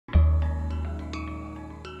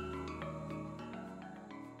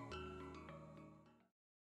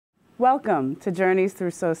Welcome to Journeys Through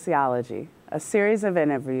Sociology, a series of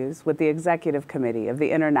interviews with the Executive Committee of the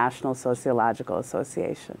International Sociological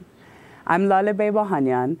Association. I'm Lalebe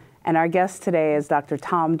Bohanyan, and our guest today is Dr.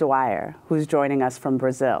 Tom Dwyer, who's joining us from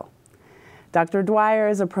Brazil. Dr. Dwyer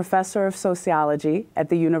is a professor of sociology at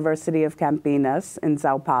the University of Campinas in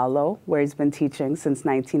Sao Paulo, where he's been teaching since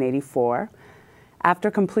 1984.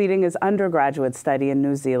 After completing his undergraduate study in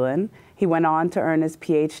New Zealand, he went on to earn his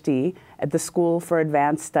PhD at the School for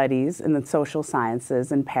Advanced Studies in the Social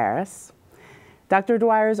Sciences in Paris. Dr.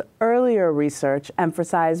 Dwyer's earlier research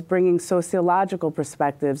emphasized bringing sociological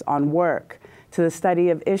perspectives on work to the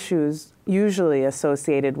study of issues usually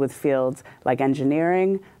associated with fields like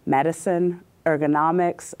engineering, medicine,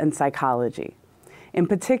 ergonomics, and psychology. In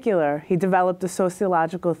particular, he developed a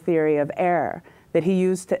sociological theory of error that he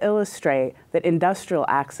used to illustrate that industrial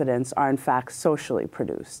accidents are in fact socially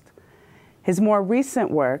produced. His more recent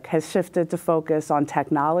work has shifted to focus on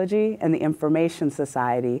technology and the information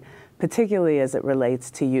society, particularly as it relates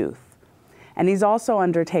to youth. And he's also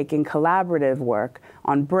undertaking collaborative work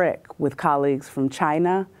on BRICS with colleagues from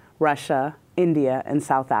China, Russia, India, and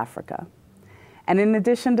South Africa. And in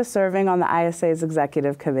addition to serving on the ISA's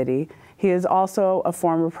Executive Committee, he is also a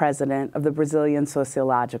former president of the Brazilian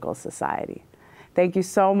Sociological Society. Thank you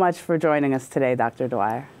so much for joining us today, Dr.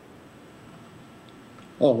 Dwyer.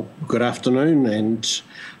 Oh, good afternoon, and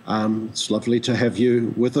it's lovely to have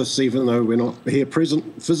you with us, even though we're not here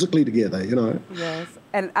present physically together, you know. Yes,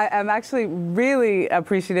 and I'm actually really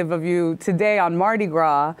appreciative of you today on Mardi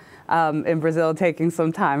Gras in Brazil, taking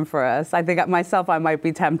some time for us. I think myself, I might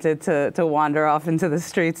be tempted to wander off into the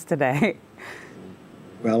streets today.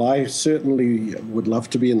 Well, I certainly would love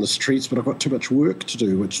to be in the streets, but I've got too much work to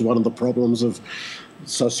do, which is one of the problems of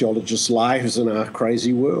sociologists' lives in our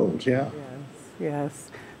crazy world, yeah. Yes.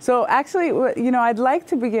 So actually, you know, I'd like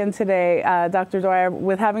to begin today, Dr. Dwyer,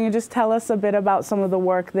 with having you just tell us a bit about some of the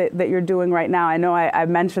work that you're doing right now. I know I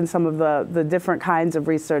mentioned some of the different kinds of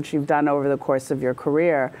research you've done over the course of your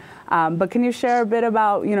career, but can you share a bit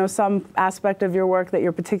about, you know, some aspect of your work that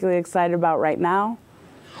you're particularly excited about right now?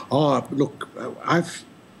 Oh, look, I've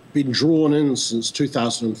been drawn in since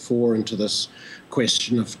 2004 into this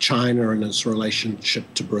question of China and its relationship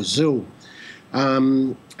to Brazil.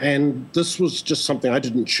 And this was just something I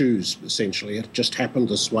didn't choose, essentially. It just happened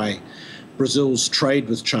this way. Brazil's trade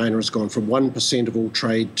with China has gone from 1% of all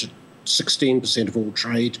trade to 16% of all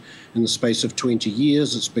trade in the space of 20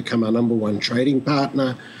 years. It's become our #1 trading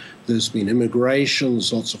partner. There's been immigration,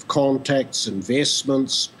 there's lots of contacts,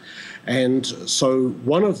 investments. And so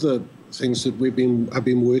one of the things that I've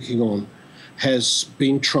been working on has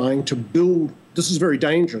been trying to build, this is very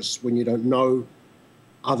dangerous when you don't know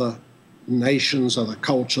other nations, other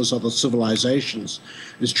cultures, other civilizations,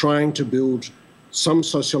 is trying to build some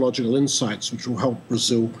sociological insights which will help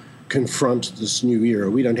Brazil confront this new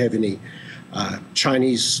era. We don't have any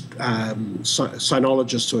Chinese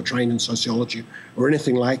sinologists who are trained in sociology or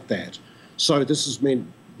anything like that. So this has meant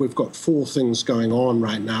we've got 4 things going on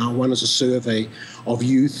right now. One is a survey of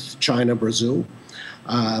youth, China, Brazil,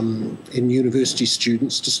 in university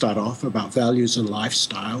students to start off about values and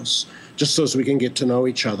lifestyles, just so as we can get to know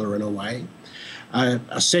each other in a way.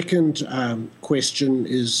 A second question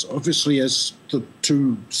is, obviously, as the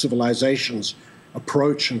 2 civilizations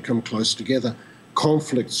approach and come close together,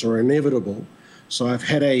 conflicts are inevitable. So I've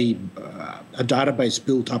had a database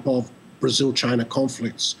built up of Brazil-China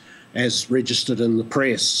conflicts as registered in the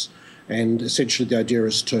press. And essentially the idea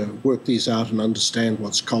is to work these out and understand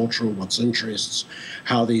what's cultural, what's interests,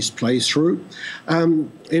 how these play through.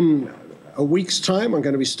 In a week's time, I'm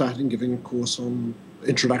going to be starting giving a course on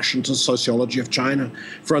Introduction to Sociology of China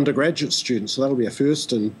for undergraduate students. So that'll be a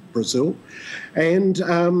first in Brazil. And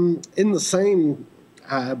in the same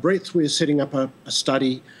breath, we're setting up a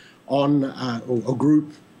study on, or a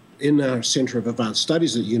group in our Centre of Advanced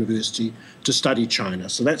Studies at the university to study China.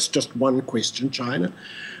 So that's just one question, China.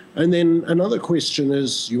 And then another question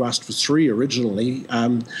is, you asked for 3 originally,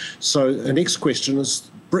 so the next question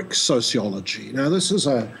is BRICS sociology. Now this is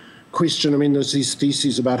a question, I mean, there's these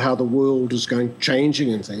theses about how the world is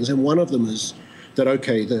changing and things, and one of them is that,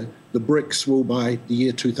 okay, the BRICS will by the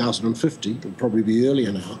year 2050, it'll probably be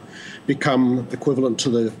earlier now, become equivalent to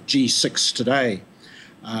the G6 today.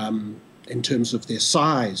 In terms of their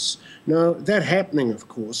size. Now, that happening, of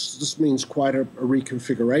course, this means quite a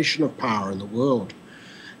reconfiguration of power in the world.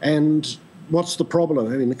 And what's the problem?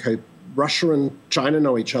 I mean, okay, Russia and China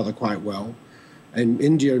know each other quite well, and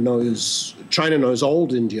China knows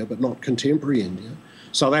old India, but not contemporary India.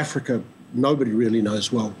 South Africa, nobody really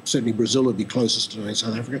knows well. Certainly Brazil would be closest to knowing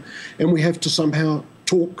South Africa. And we have to somehow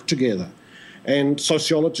talk together. And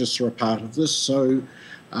sociologists are a part of this, so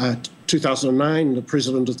 2009, the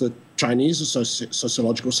president of the Chinese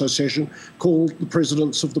Sociological Association called the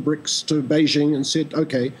presidents of the BRICS to Beijing and said,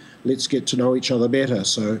 okay, let's get to know each other better.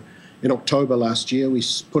 So in October last year, we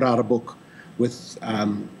put out a book with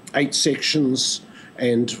 8 sections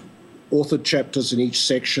and authored chapters in each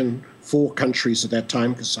section, 4 countries at that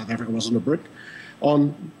time, because South Africa wasn't a BRIC,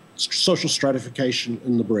 on social stratification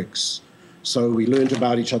in the BRICS. So we learned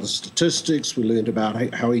about each other's statistics, we learned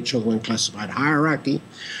about how each other went classified hierarchy,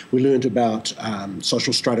 we learned about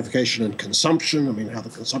social stratification and consumption, I mean how the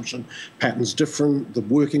consumption pattern's different, the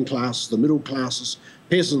working class, the middle classes,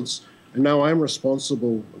 peasants, and now I'm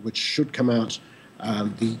responsible, which should come out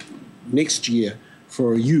the next year,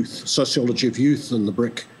 for youth, sociology of youth in the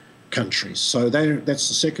BRIC countries. So that's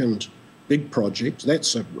the second big project.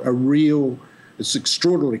 That's a real, it's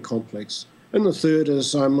extraordinarily complex. And the third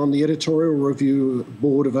is I'm on the editorial review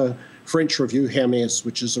board of a French review, Hermes,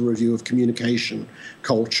 which is a review of communication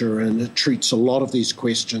culture, and it treats a lot of these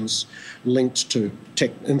questions linked to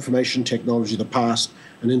information technology, the past,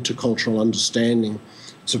 and intercultural understanding.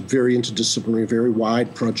 It's a very interdisciplinary, very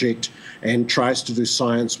wide project, and tries to do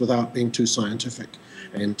science without being too scientific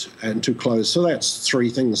and too closed. So that's 3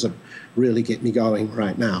 things that really get me going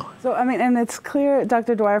right now. So, I mean, and it's clear,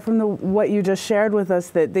 Dr. Dwyer, from what you just shared with us,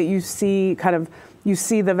 that you see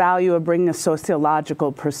the value of bringing a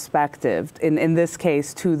sociological perspective, in this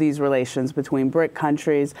case, to these relations between BRIC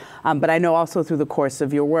countries, but I know also through the course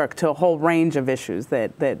of your work to a whole range of issues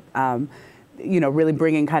that really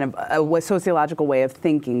bringing kind of a sociological way of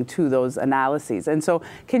thinking to those analyses. And so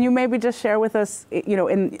can you maybe just share with us,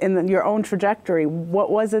 in your own trajectory,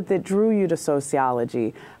 what was it that drew you to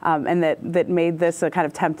sociology and that made this a kind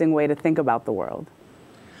of tempting way to think about the world?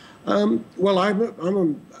 Well, I'm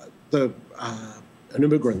an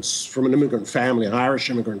immigrant from an immigrant family, an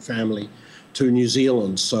Irish immigrant family to New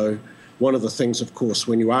Zealand. So one of the things, of course,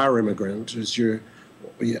 when you are immigrant is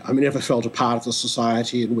I never felt a part of the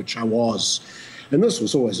society in which I was. And this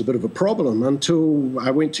was always a bit of a problem until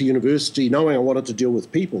I went to university knowing I wanted to deal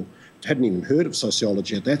with people. Hadn't even heard of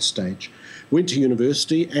sociology at that stage. Went to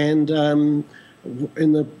university and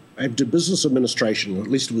I did business administration, or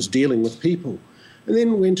at least it was dealing with people. And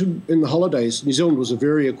then went in the holidays. New Zealand was a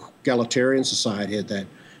very egalitarian society at that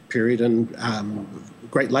period and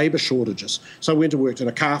great labour shortages. So I went to work in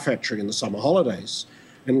a car factory in the summer holidays,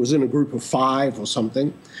 and was in a group of 5 or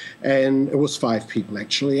something, and it was 5 people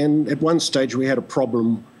actually, and at one stage we had a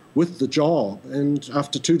problem with the job, and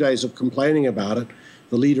after 2 days of complaining about it,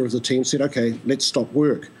 the leader of the team said, okay, let's stop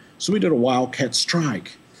work. So we did a wildcat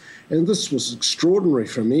strike, and this was extraordinary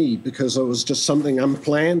for me because it was just something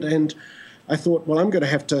unplanned, and I thought, well, I'm going to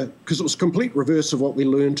have to, because it was complete reverse of what we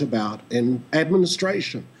learned about in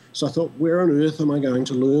administration. So I thought, where on earth am I going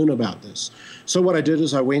to learn about this? So what I did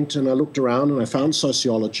is I went and I looked around and I found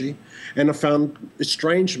sociology, and I found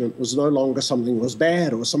estrangement was no longer something that was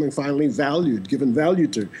bad. It was something finally valued, given value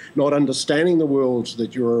to, not understanding the world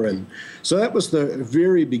that you were in. So that was the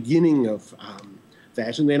very beginning of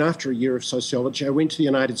that. And then after a year of sociology, I went to the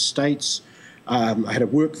United States. I had a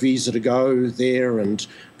work visa to go there, and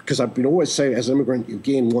because I've been always saying, as an immigrant, you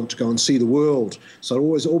again want to go and see the world. So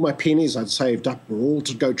all my pennies I'd saved up were all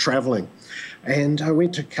to go traveling. And I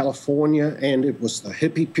went to California, and it was the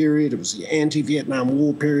hippie period, it was the anti-Vietnam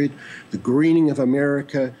War period, the greening of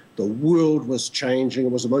America, the world was changing.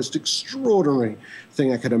 It was the most extraordinary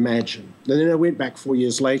thing I could imagine. And then I went back 3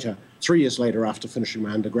 years later after finishing my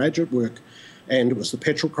undergraduate work, and it was the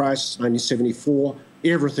petrol crisis, 1974.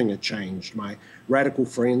 Everything had changed. My radical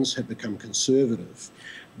friends had become conservative.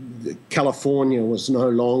 California was no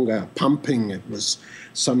longer pumping. It was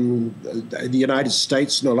the United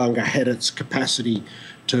States no longer had its capacity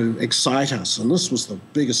to excite us. And this was the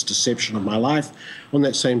biggest deception of my life. On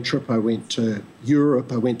that same trip, I went to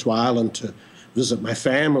Europe. I went to Ireland to visit my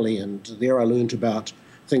family. And there I learned about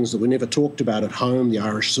things that were never talked about at home, the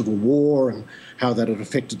Irish Civil War and how that had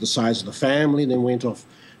affected the size of the family. Then went off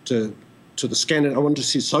to I wanted to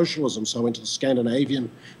see socialism, so I went to the Scandinavian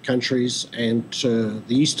countries and to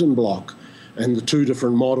the Eastern Bloc, and the 2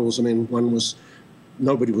 different models. I mean, one was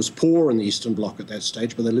nobody was poor in the Eastern Bloc at that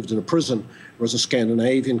stage, but they lived in a prison, whereas the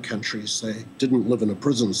Scandinavian countries, they didn't live in a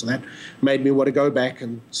prison. So that made me want to go back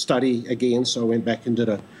and study again. So I went back and did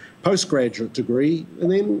a postgraduate degree, and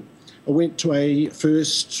then I went to a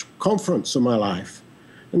first conference in my life.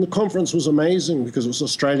 And the conference was amazing because it was an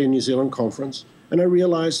Australia-New Zealand conference, and I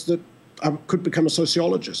realized that I could become a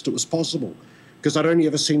sociologist. It was possible because I'd only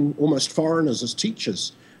ever seen almost foreigners as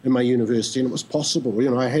teachers in my university, and it was possible.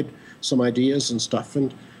 I had some ideas and stuff,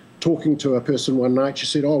 and talking to a person one night. She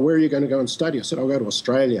said, "Oh, where are you going to go and study?" I said, "I'll go to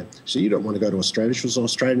Australia." She said, "You don't want to go to Australia." She was an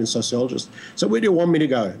Australian sociologist. So where do you want me to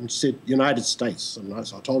go? And she said, "United States." And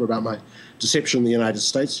so I told her about my deception in the United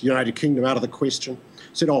States. United Kingdom, out of the question.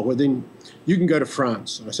 I said, "Oh, well then you can go to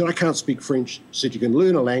France." And I said, "I can't speak French." She said, "You can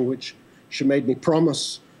learn a language." She made me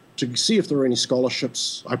promise to see if there were any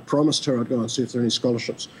scholarships. I promised her I'd go and see if there were any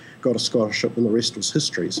scholarships. Got a scholarship, and the rest was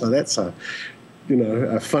history. So that's a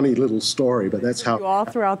funny little story, but that's how... All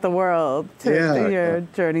throughout the world to your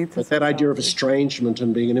journey to... But that idea of estrangement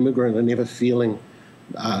and being an immigrant and never feeling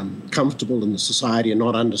comfortable in the society and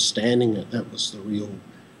not understanding it, that was the real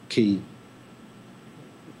key.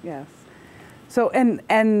 Yes. So, and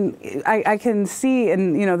I can see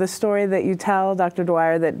in, the story that you tell, Dr.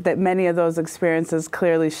 Dwyer, that many of those experiences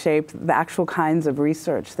clearly shaped the actual kinds of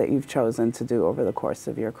research that you've chosen to do over the course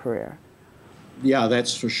of your career. Yeah,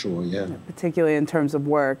 that's for sure, yeah. Particularly in terms of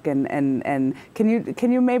work. And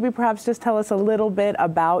can you maybe perhaps just tell us a little bit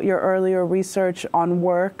about your earlier research on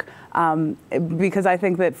work? Because I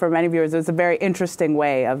think that for many viewers, it's a very interesting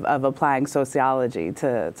way of applying sociology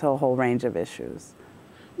to a whole range of issues.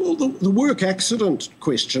 Well, the work accident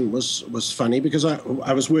question was funny because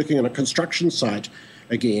I was working on a construction site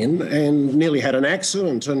again and nearly had an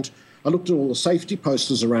accident, and I looked at all the safety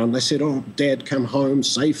posters around. They said, "Oh, Dad, come home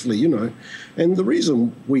safely," And the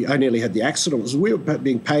reason I nearly had the accident was we were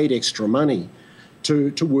being paid extra money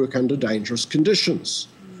to work under dangerous conditions.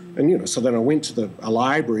 And, so then I went to a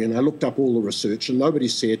library and I looked up all the research, and nobody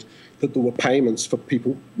said that there were payments for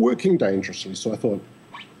people working dangerously. So I thought,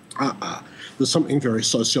 there's something very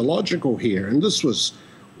sociological here. And this was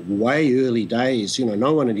way early days.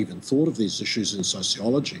 No one had even thought of these issues in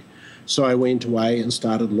sociology. So I went away and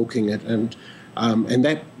started looking at, and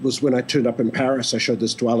that was when I turned up in Paris. I showed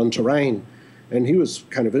this to Alan Terrain, and he was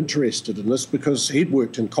kind of interested in this because he'd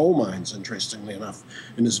worked in coal mines, interestingly enough,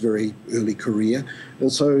 in his very early career.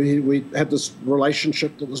 And so we had this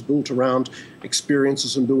relationship that was built around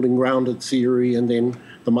experiences and building grounded theory, and then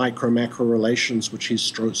the micro-macro relations, which he's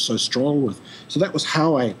so strong with. So that was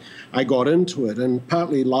how I got into it, and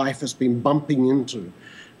partly life has been bumping into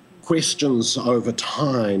questions over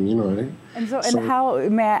time, And how,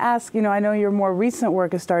 may I ask, I know your more recent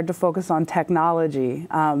work has started to focus on technology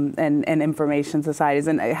and information societies,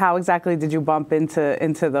 and how exactly did you bump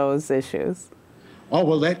into those issues? Oh,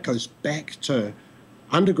 well, that goes back to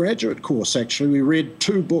undergraduate course, actually. We read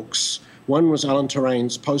two books. One was Alan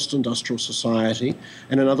Terrain's Post-Industrial Society,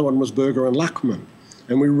 and another one was Berger and Luckman.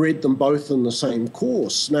 And we read them both in the same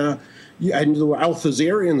course. Now, and there were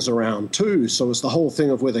Althuserians around too, so it was the whole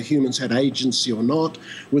thing of whether humans had agency or not,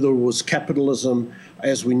 whether it was capitalism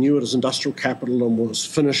as we knew it as industrial capital and was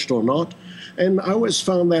finished or not. And I always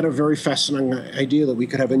found that a very fascinating idea, that we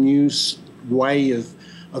could have a new way of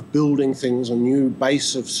building things, a new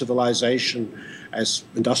base of civilization, as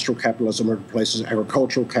industrial capitalism replaces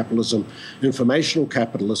agricultural capitalism, informational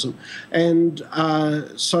capitalism. And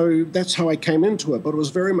so that's how I came into it, but it was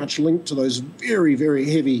very much linked to those very,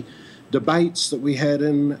 very heavy debates that we had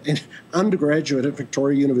in undergraduate at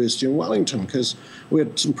Victoria University in Wellington, because we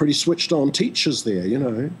had some pretty switched on teachers there,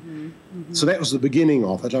 Mm-hmm. So that was the beginning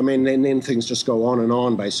of it. I mean, then things just go on and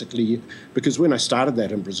on, basically, because when I started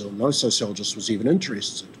that in Brazil, no sociologist was even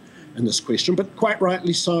interested in this question, but quite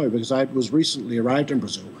rightly so, because I was recently arrived in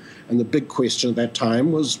Brazil, and the big question at that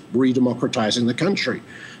time was redemocratizing the country.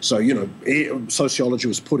 So, sociology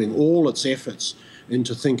was putting all its efforts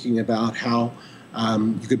into thinking about how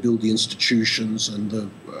you could build the institutions and the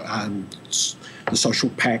social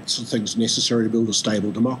pacts and things necessary to build a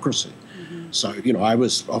stable democracy. Mm-hmm. So, I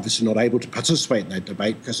was obviously not able to participate in that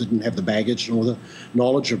debate because I didn't have the baggage nor the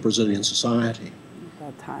knowledge of Brazilian society.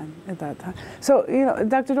 At that time. So,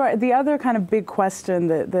 Dr. Dwyer, the other kind of big question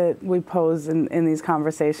that we pose in these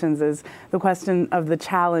conversations is the question of the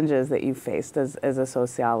challenges that you faced as a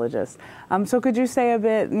sociologist. So could you say a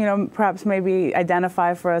bit, perhaps maybe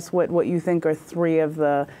identify for us what you think are three of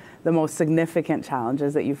the most significant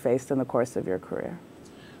challenges that you faced in the course of your career?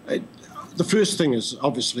 The first thing is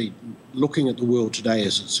obviously looking at the world today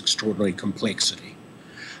as its extraordinary complexity.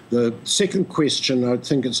 The second question, I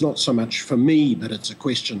think it's not so much for me, but it's a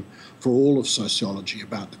question for all of sociology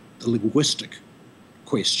about the linguistic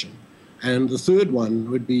question. And the third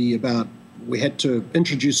one would be about, we had to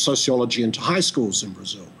introduce sociology into high schools in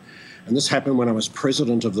Brazil. And this happened when I was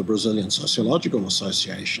president of the Brazilian Sociological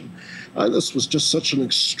Association. This was just such an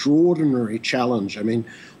extraordinary challenge. I mean,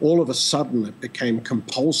 all of a sudden it became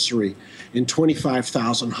compulsory in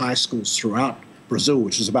 25,000 high schools throughout Brazil,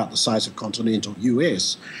 which is about the size of continental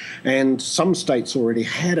US. And some states already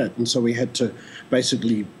had it, and so we had to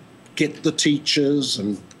basically get the teachers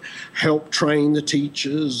and help train the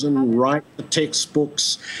teachers and write the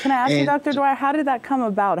textbooks. Can I ask you, Dr. Dwyer, how did that come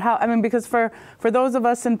about? Because for those of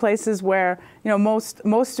us in places where,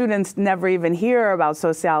 most students never even hear about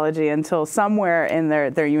sociology until somewhere in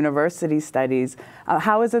their university studies,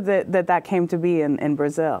 how is it that came to be in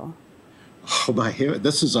Brazil? Oh, my heavens,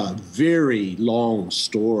 this is a very long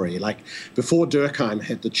story. Like, before Durkheim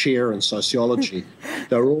had the chair in sociology,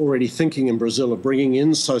 they were already thinking in Brazil of bringing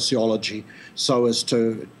in sociology so as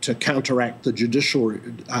to counteract the judicial,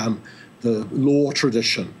 the law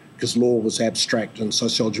tradition, because law was abstract and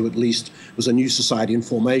sociology at least was a new society in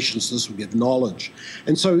formation, so this would give knowledge.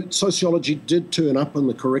 And so sociology did turn up in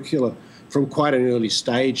the curricula from quite an early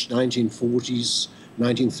stage, 1940s,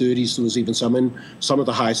 1930s, there was even some in some of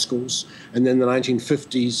the high schools. And then the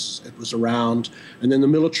 1950s, it was around. And then the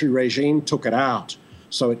military regime took it out.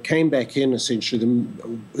 So it came back in, essentially,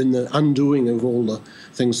 in the undoing of all the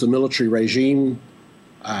things the military regime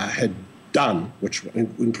had done, which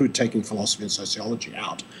include taking philosophy and sociology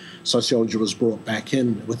out. Sociology was brought back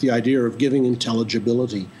in with the idea of giving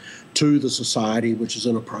intelligibility to the society, which is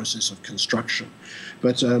in a process of construction.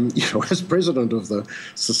 But, as president of the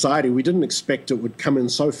society, we didn't expect it would come in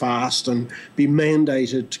so fast and be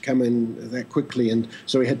mandated to come in that quickly. And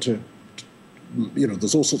so we had to,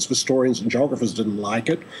 there's all sorts of historians and geographers didn't like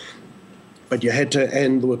it. But you had to,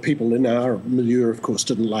 and there were people in our milieu, of course,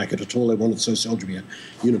 didn't like it at all. They wanted sociology to be a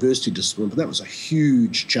university discipline, but that was a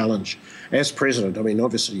huge challenge. As president,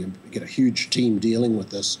 obviously you get a huge team dealing with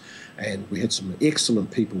this, and we had some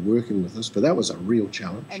excellent people working with us, but that was a real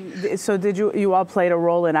challenge. And so did you all played a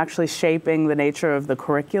role in actually shaping the nature of the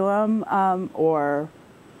curriculum, or?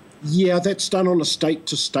 Yeah, that's done on a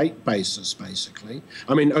state-to-state basis, basically.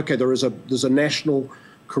 There's a national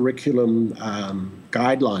curriculum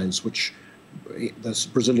guidelines, which the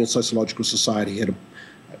Brazilian Sociological Society had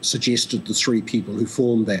suggested the three people who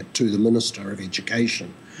formed that to the Minister of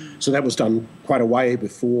Education. So that was done quite a way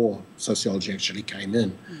before sociology actually came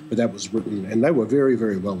in, but that was written, and they were very,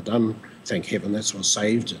 very well done, thank heaven. That's what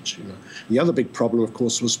saved it. The other big problem, of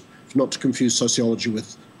course, was not to confuse sociology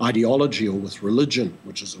with ideology or with religion,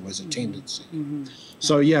 which is always a tendency.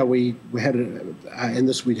 So yeah, we had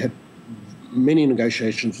we'd had many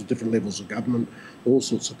negotiations with different levels of government, all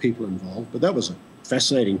sorts of people involved, but that was a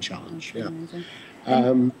fascinating challenge. Yeah.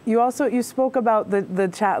 You spoke about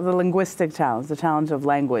the linguistic challenge, the challenge of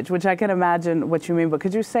language, which I can imagine what you mean, but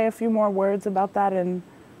could you say a few more words about that?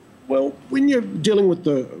 Well, when you're dealing with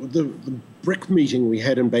the BRICS meeting we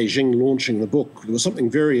had in Beijing launching the book, there was something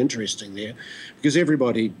very interesting there, because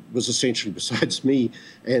everybody was essentially, besides me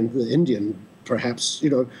and the Indian, perhaps,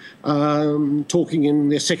 talking in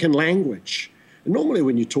their second language. And normally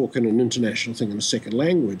when you talk in an international thing in a second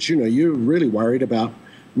language, you're really worried about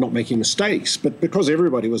not making mistakes. But because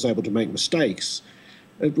everybody was able to make mistakes,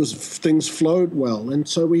 things flowed well. And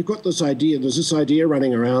so we've got this idea, there's this idea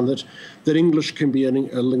running around that English can be a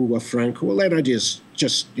lingua franca. Well, that idea is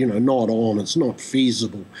just, not on. It's not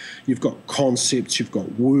feasible. You've got concepts, you've got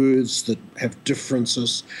words that have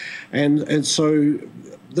differences. And so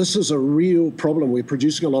this is a real problem. We're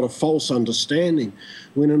producing a lot of false understanding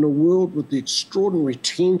when in a world with the extraordinary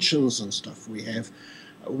tensions and stuff we have,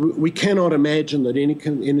 we cannot imagine that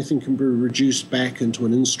anything can be reduced back into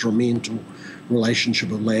an instrumental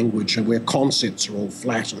relationship of language and where concepts are all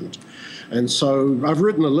flattened. And so I've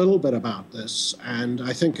written a little bit about this, and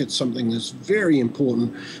I think it's something that's very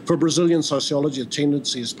important. For Brazilian sociology, the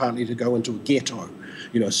tendency is partly to go into a ghetto.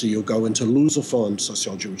 So you'll go into Lusophone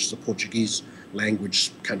sociology, which is a Portuguese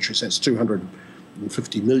language country, so that's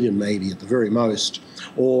 250 million maybe at the very most.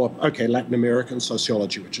 Or, Latin American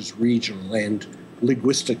sociology, which is regional and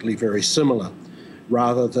linguistically very similar,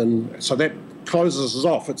 so that closes us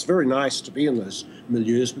off. It's very nice to be in those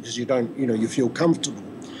milieus because you feel comfortable.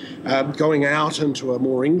 Going out into a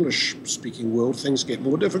more English-speaking world, things get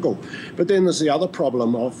more difficult. But then there's the other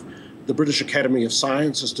problem of the British Academy of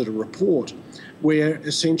Sciences did a report where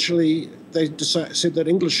essentially they said that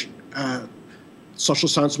English social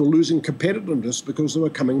science were losing competitiveness because they were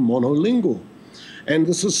becoming monolingual. And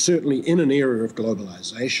this is certainly in an era of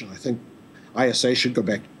globalization. I think ISA should go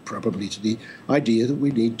back probably to the idea that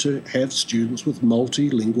we need to have students with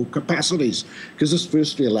multilingual capacities, because this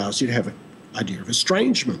firstly allows you to have an idea of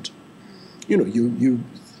estrangement. You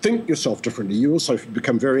think yourself differently. You also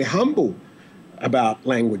become very humble about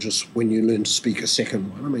languages when you learn to speak a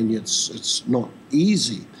second one. It's not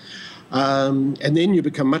easy. And then you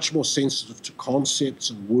become much more sensitive to concepts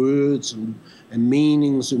and words and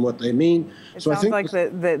meanings and what they mean. It sounds like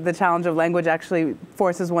the challenge of language actually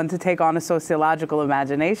forces one to take on a sociological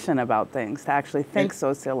imagination about things, to actually think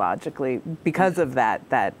sociologically because of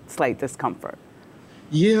that slight discomfort.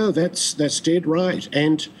 Yeah, that's dead right.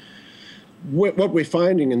 And what we're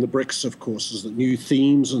finding in the BRICS, of course, is that new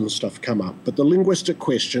themes and stuff come up. But the linguistic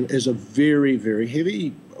question is a very, very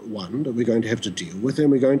heavy one that we're going to have to deal with, and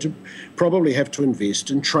we're going to probably have to invest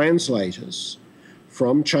in translators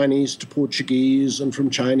from Chinese to Portuguese and from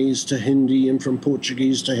Chinese to Hindi and from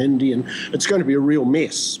Portuguese to Hindi, and it's going to be a real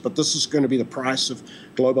mess, but this is going to be the price of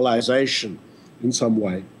globalization in some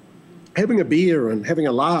way. Having a beer and having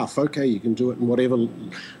a laugh, okay, you can do it in whatever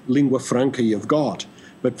lingua franca you've got,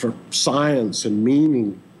 but for science and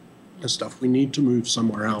meaning and stuff, we need to move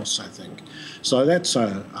somewhere else, I think. So that's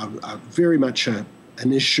a very much an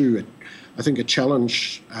issue, I think a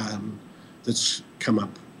challenge that's come up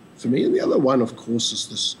for me. And the other one, of course,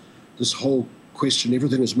 is this whole question.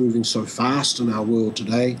 Everything is moving so fast in our world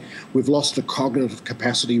today. We've lost a cognitive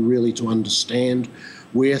capacity really to understand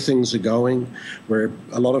where things are going, where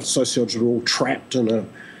a lot of sociologists are all trapped in a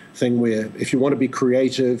thing where if you want to be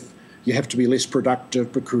creative, you have to be less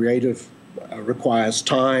productive, but creative requires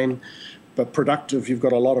time. But productive, you've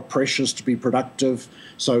got a lot of pressures to be productive.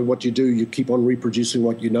 So what you do, you keep on reproducing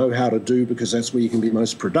what you know how to do because that's where you can be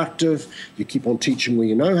most productive. You keep on teaching where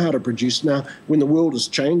you know how to produce. Now, when the world is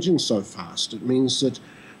changing so fast, it means that,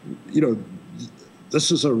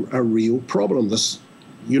 this is a real problem, this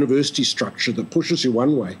university structure that pushes you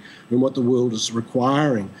one way when what the world is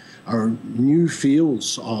requiring are new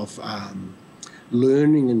fields of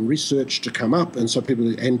learning and research to come up. And so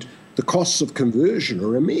and the costs of conversion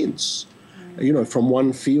are immense. From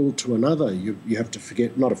one field to another, you have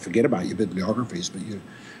to not forget about your bibliographies, but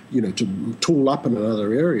to tool up in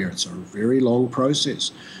another area, it's a very long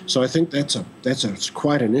process. So I think that's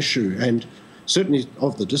quite an issue, and certainly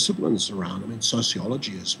of the disciplines around. I mean,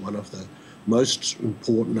 sociology is one of the most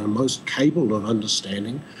important and most capable of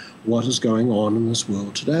understanding what is going on in this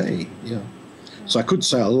world today. Yeah. So I could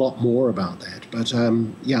say a lot more about that, but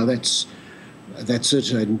that's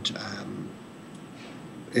it. And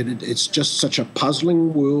it's just such a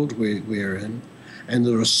puzzling world we're in, and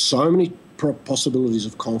there are so many possibilities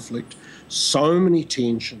of conflict, so many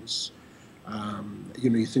tensions.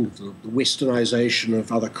 You think of the westernization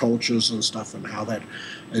of other cultures and stuff, and how that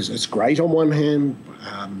it's great on one hand.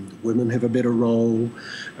 Women have a better role.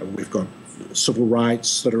 We've got civil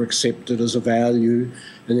rights that are accepted as a value,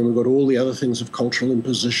 and then we've got all the other things of cultural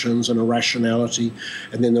impositions and irrationality,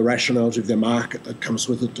 and then the rationality of the market that comes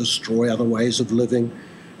with it, destroy other ways of living.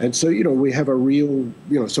 And so, we have a real,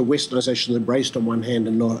 so westernization is embraced on one hand,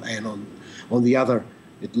 and on the other,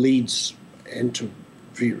 it leads into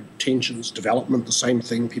tensions, development, the same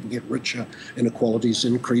thing. People get richer, inequalities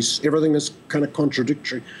increase. Everything is kind of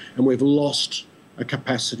contradictory, and we've lost a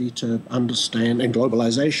capacity to understand, and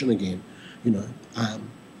globalization again,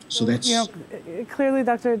 So that's... Clearly,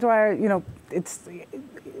 Dr. Dwyer, it's...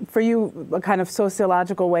 For you, a kind of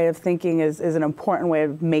sociological way of thinking is an important way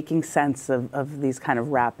of making sense of these kind of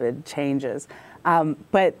rapid changes.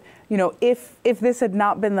 But, if this had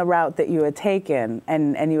not been the route that you had taken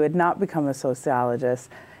and you had not become a sociologist,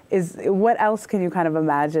 what else can you kind of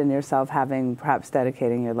imagine yourself having, perhaps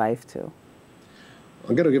dedicating your life to?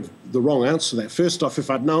 I'm going to give the wrong answer to that. First off, if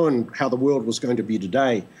I'd known how the world was going to be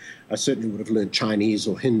today, I certainly would have learned Chinese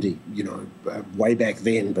or Hindi, way back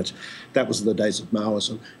then, but that was in the days of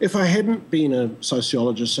Maoism. If I hadn't been a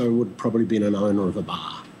sociologist, I would have probably been an owner of a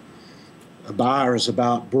bar. A bar is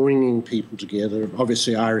about bringing people together.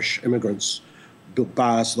 Obviously, Irish immigrants built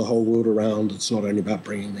bars the whole world around. It's not only about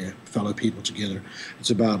bringing their fellow people together. It's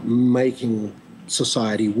about making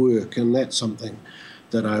society work, and that's something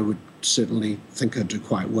that I would certainly think I'd do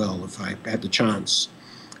quite well if I had the chance.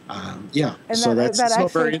 So it's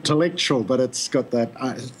not very intellectual, but it's got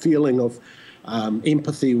that feeling of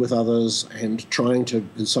empathy with others and trying to,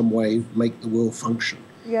 in some way, make the world function.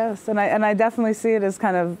 Yes, and I definitely see it as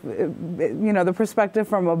kind of, the perspective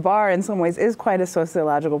from a bar in some ways is quite a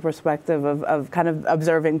sociological perspective of kind of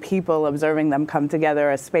observing people, observing them come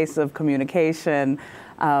together, a space of communication.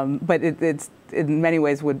 But it's in many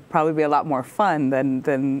ways would probably be a lot more fun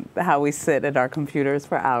than how we sit at our computers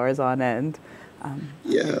for hours on end. I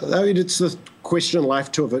mean, it's the question in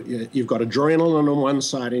life too of it. You've got adrenaline on one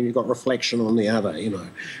side and you've got reflection on the other,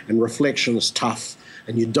 and reflection is tough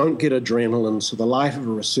and you don't get adrenaline. So the life of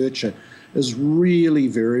a researcher is really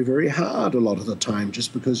very, very hard a lot of the time,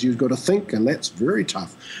 just because you've got to think, and that's very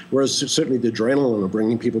tough. Whereas certainly the adrenaline of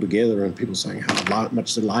bringing people together and people saying how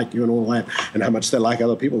much they like you and all that, and how much they like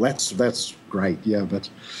other people, that's great, yeah. But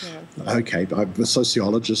okay, I'm a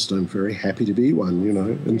sociologist and very happy to be one, you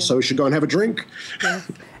know, and so we should go and have a drink. Yes.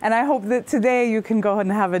 And I hope that today you can go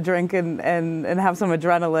and have a drink and have some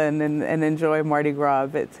adrenaline and enjoy Mardi Gras a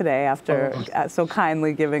bit today after so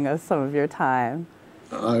kindly giving us some of your time.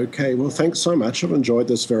 Okay, well, thanks so much. I've enjoyed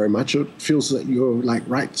this very much. It feels that you're like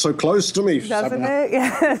right so close to me. Doesn't it?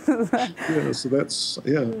 Yes. Yeah, so that's,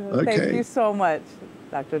 yeah, okay. Thank you so much,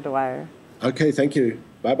 Dr. Dwyer. Okay, thank you.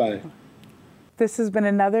 Bye-bye. This has been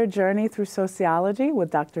another journey through sociology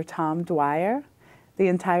with Dr. Tom Dwyer. The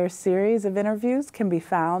entire series of interviews can be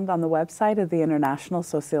found on the website of the International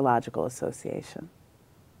Sociological Association.